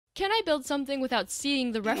Can I build something without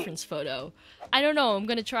seeing the reference photo? I don't know, I'm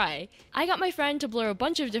gonna try. I got my friend to blur a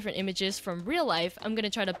bunch of different images from real life. I'm gonna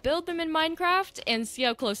try to build them in Minecraft and see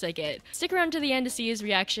how close I get. Stick around to the end to see his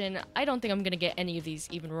reaction. I don't think I'm gonna get any of these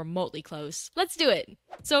even remotely close. Let's do it!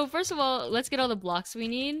 So first of all, let's get all the blocks we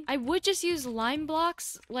need. I would just use lime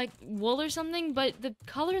blocks, like wool or something, but the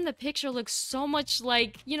color in the picture looks so much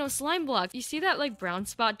like, you know, slime blocks. You see that like brown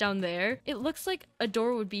spot down there? It looks like a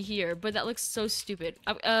door would be here, but that looks so stupid.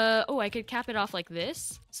 Oh, I could cap it off like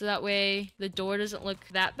this, so that way the door doesn't look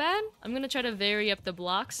that bad. I'm gonna try to vary up the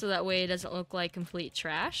blocks so that way it doesn't look like complete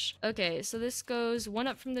trash. Okay, so this goes one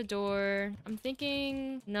up from the door. I'm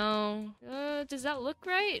thinking, no. Does that look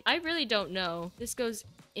right? I really don't know. This goes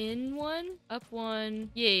in one, up one.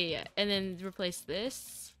 Yeah. And then replace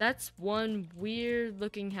this. That's one weird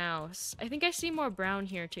looking house. I think I see more brown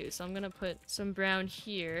here too, so I'm gonna put some brown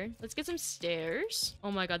here. Let's get some stairs.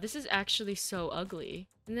 Oh my god, this is actually so ugly.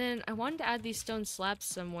 And then I wanted to add these stone slabs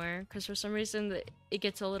somewhere, because for some reason it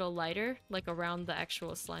gets a little lighter, like around the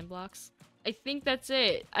actual slime blocks. I think that's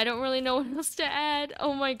it. I don't really know what else to add.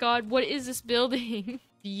 Oh my god, what is this building?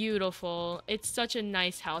 Beautiful. It's such a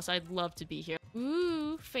nice house. I'd love to be here.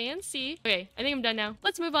 Ooh, fancy. Okay, I think I'm done now.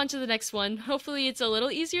 Let's move on to the next one. Hopefully it's a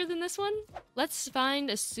little easier than this one. Let's find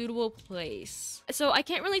a suitable place. So I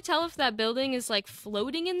can't really tell if that building is like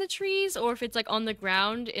floating in the trees or if it's like on the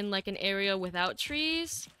ground in like an area without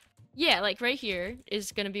trees. Yeah, like right here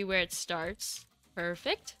is gonna be where it starts.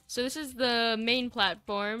 Perfect. So this is the main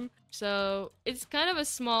platform. So it's kind of a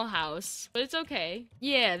small house, but it's okay.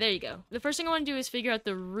 Yeah, there you go. The first thing I want to do is figure out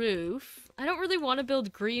the roof. I don't really want to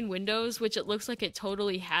build green windows, which it looks like it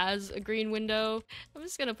totally has a green window. I'm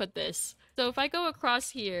just gonna put this. So if I go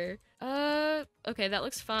across here, okay, that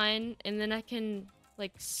looks fine. And then I can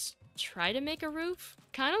like try to make a roof.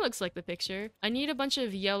 Kind of looks like the picture. I need a bunch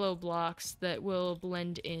of yellow blocks that will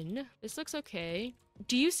blend in. This looks okay.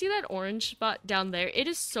 Do you see that orange spot down there? It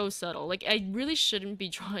is so subtle. Like, I really shouldn't be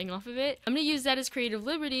drawing off of it. I'm gonna use that as creative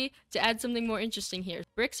liberty to add something more interesting here.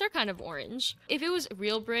 Bricks are kind of orange. If it was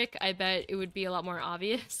real brick, I bet it would be a lot more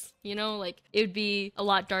obvious. You know, like, it would be a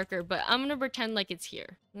lot darker, but I'm gonna pretend like it's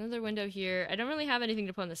here. Another window here. I don't really have anything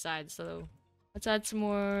to put on the side, so let's add some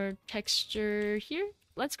more texture here.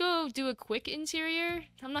 Let's go do a quick interior.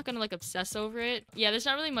 I'm not gonna like obsess over it. Yeah, there's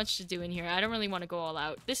not really much to do in here. I don't really want to go all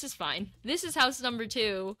out. This is fine. This is house number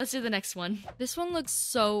 2. Let's do the next one. This one looks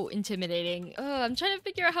so intimidating. I'm trying to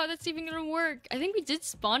figure out how that's even gonna work. I think we did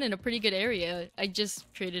spawn in a pretty good area. I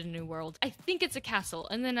just created a new world. I think it's a castle.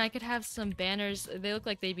 And then I could have some banners. They look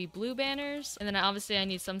like they'd be blue banners. And then obviously I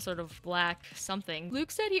need some sort of black something.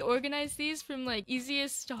 Luke said he organized these from like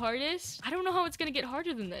easiest to hardest. I don't know how it's gonna get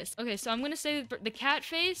harder than this. Okay, so I'm gonna say that the cat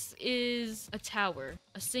face is a tower,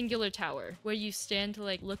 a singular tower where you stand to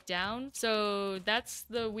like look down. So that's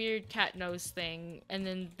the weird cat nose thing. And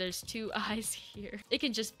then there's 2 eyes here. It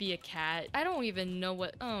can just be a cat. I don't even know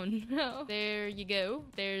what. Oh no. There you go.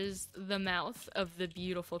 There's the mouth of the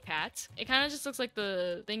beautiful cat. It kind of just looks like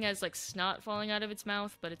the thing has like snot falling out of its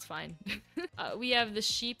mouth, but it's fine. We have the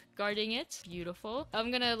sheep guarding it. Beautiful.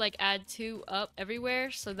 I'm gonna like add 2 up everywhere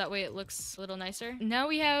so that way it looks a little nicer. Now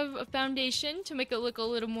we have a foundation to make it look a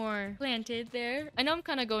little more planted there. I know I'm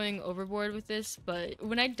kind of going overboard with this, but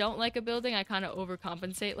when I don't like a building, I kind of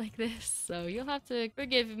overcompensate like this, so you'll have to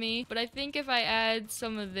forgive me. But I think if I add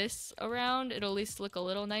some of this around, it'll at least look a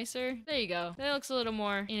little nicer. There you go. That looks a little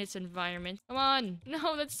more in its environment. Come on.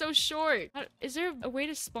 No, that's so short. Is there a way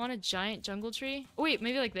to spawn a giant jungle tree? Oh, wait,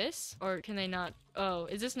 maybe like this? Or can they not? Oh,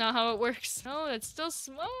 is this not how it works? No, that's still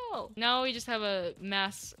small. Now we just have a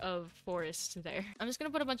mass of forest there. I'm just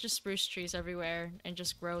gonna put a bunch of spruce trees everywhere and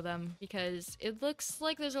just grow them because it looks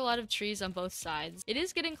like there's a lot of trees on both sides. It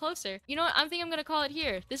is getting closer. You know what? I think I'm gonna call it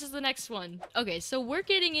here. This is the next one. Okay, so we're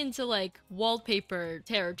getting into like wallpaper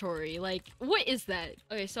territory. Like, what is that?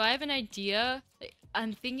 Okay, so I have an idea.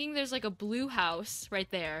 I'm thinking there's like a blue house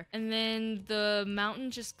right there, and then the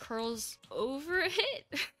mountain just curls over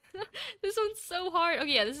it. This one's so hard.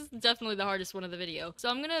 Okay, yeah, this is definitely the hardest one of the video. So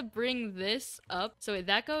I'm gonna bring this up. So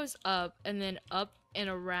that goes up and then up and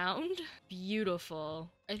around.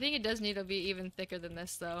 Beautiful. I think it does need to be even thicker than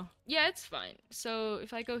this though. Yeah, it's fine. So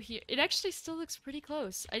if I go here, it actually still looks pretty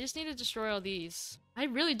close. I just need to destroy all these. I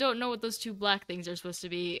really don't know what those 2 black things are supposed to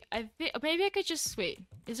be. I think maybe I could just wait.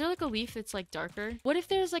 Is there like a leaf that's like darker? What if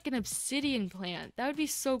there's like an obsidian plant? That would be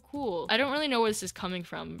so cool. I don't really know where this is coming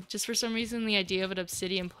from. Just for some reason, the idea of an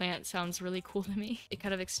obsidian plant sounds really cool to me. It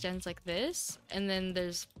kind of extends like this, and then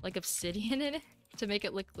there's like obsidian in it. to make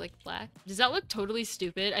it look like black. Does that look totally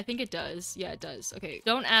stupid? I think it does. Yeah, it does. Okay,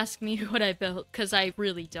 don't ask me what I built because I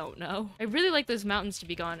really don't know. I really like those mountains to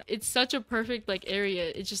be gone. It's such a perfect like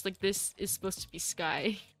area. It's just like this is supposed to be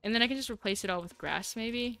sky. And then I can just replace it all with grass,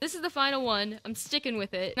 maybe. This is the final one. I'm sticking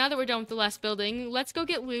with it. Now that we're done with the last building, let's go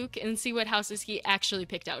get Luke and see what houses he actually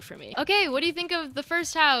picked out for me. Okay, what do you think of the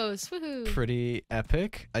first house? Woohoo! Pretty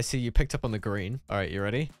epic. I see you picked up on the green. All right, you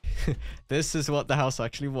ready? This is what the house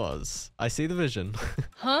actually was. I see the vision.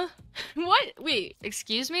 Huh? What? Wait,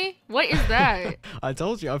 excuse me? What is that? I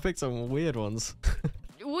told you I picked some weird ones.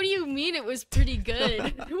 What do you mean it was pretty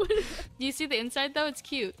good? Do you see the inside though? It's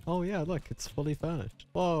cute. Oh yeah, look, it's fully furnished.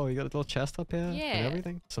 Whoa, you got a little chest up here Yeah. and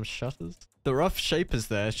everything. Some shutters. The rough shape is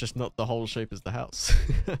there, it's just not the whole shape as the house.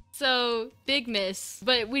 So, big miss.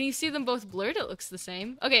 But when you see them both blurred, it looks the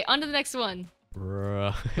same. Okay, on to the next one.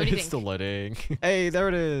 Bruh, What do you it's think? still loading. Hey, there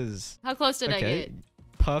it is. How close did I get?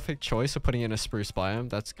 Perfect choice of putting in a spruce biome.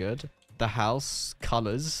 That's good. The house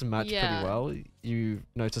colors match Yeah. pretty well. You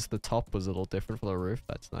notice the top was a little different for the roof.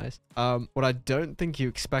 That's nice. What I don't think you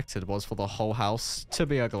expected was for the whole house to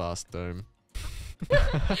be a glass dome.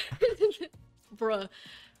 Bruh.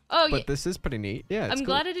 Oh, yeah. But this is pretty neat. Yeah, it's I'm cool.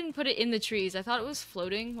 glad I didn't put it in the trees. I thought it was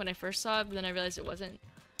floating when I first saw it, but then I realized it wasn't.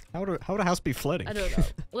 How would a house be floating? I don't know.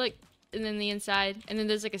 Look, and then the inside, and then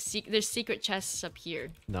there's like there's secret chests up here.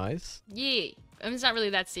 Nice. Yeah. I mean, it's not really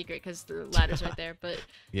that secret because the ladder's right there, but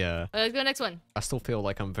Yeah. let's go next one. I still feel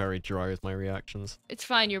like I'm very dry with my reactions. It's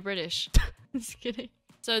fine, you're British. Just kidding.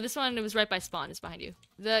 So this one, it was right by spawn. It's behind you.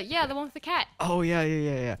 The one with the cat. Oh,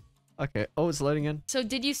 yeah. Okay. Oh, it's loading in. So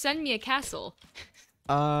did you send me a castle?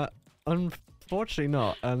 Unfortunately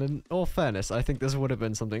not. And in all fairness, I think this would have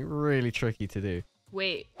been something really tricky to do.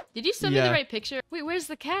 Wait, did you send me Yeah. the right picture? Wait, where's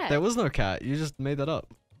the cat? There was no cat. You just made that up.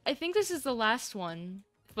 I think this is the last one.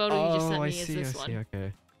 Photo you just sent I me see, is this I see. one.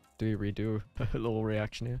 Okay. Do we redo a little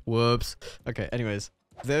reaction here? Whoops. Okay. Anyways,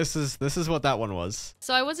 this is what that one was.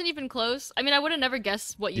 So I wasn't even close. I mean, I would have never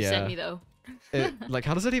guessed what you sent Yeah. me though. Like,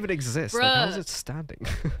 how does it even exist? Like, how is Bruh. it standing?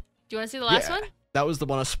 Do you want to see the last Yeah. one? That was the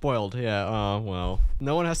one I spoiled. Yeah. Oh well.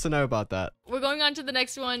 No one has to know about that. We're going on to the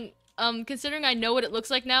next one. Considering I know what it looks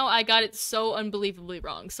like now, I got it so unbelievably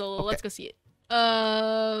wrong. So let's go see it.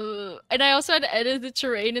 And I also had to edit the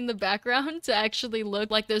terrain in the background to actually look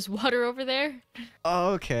like there's water over there.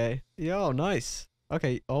 Oh, okay. Yo, nice.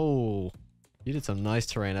 Okay. Oh, you did some nice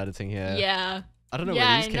terrain editing here. Yeah. I don't know Yeah,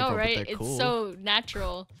 where I these came know, from, right? but they're cool. It's so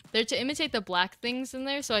natural. They're to imitate the black things in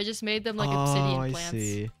there, so I just made them like Oh, obsidian I plants.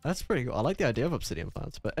 see. That's pretty cool. I like the idea of obsidian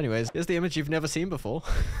plants. But anyways, here's the image you've never seen before.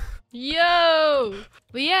 Yo!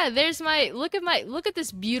 But yeah, there's look at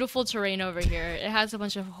this beautiful terrain over here. It has a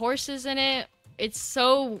bunch of horses in it. It's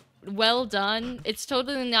so well done. It's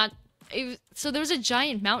totally not so there was a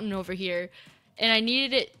giant mountain over here and I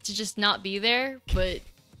needed it to just not be there, but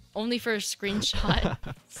only for a screenshot.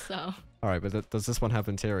 So, All right, but does this one have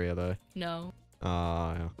interior though? no.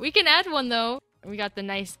 Yeah. We can add one though. We got the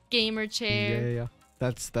nice gamer chair. Yeah.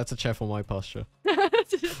 That's a chair for my posture.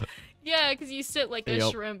 Yeah, because you sit like a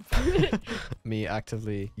Yup. shrimp. Me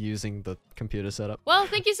actively using the computer setup. Well,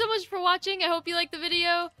 thank you so much for watching. I hope you liked the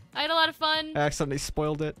video. I had a lot of fun. I accidentally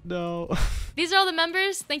spoiled it. No. These are all the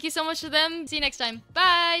members. Thank you so much to them. See you next time.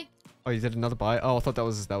 Bye. Oh, you did another buy? Oh, I thought that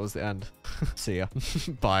was the end. See ya.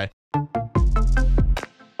 Bye.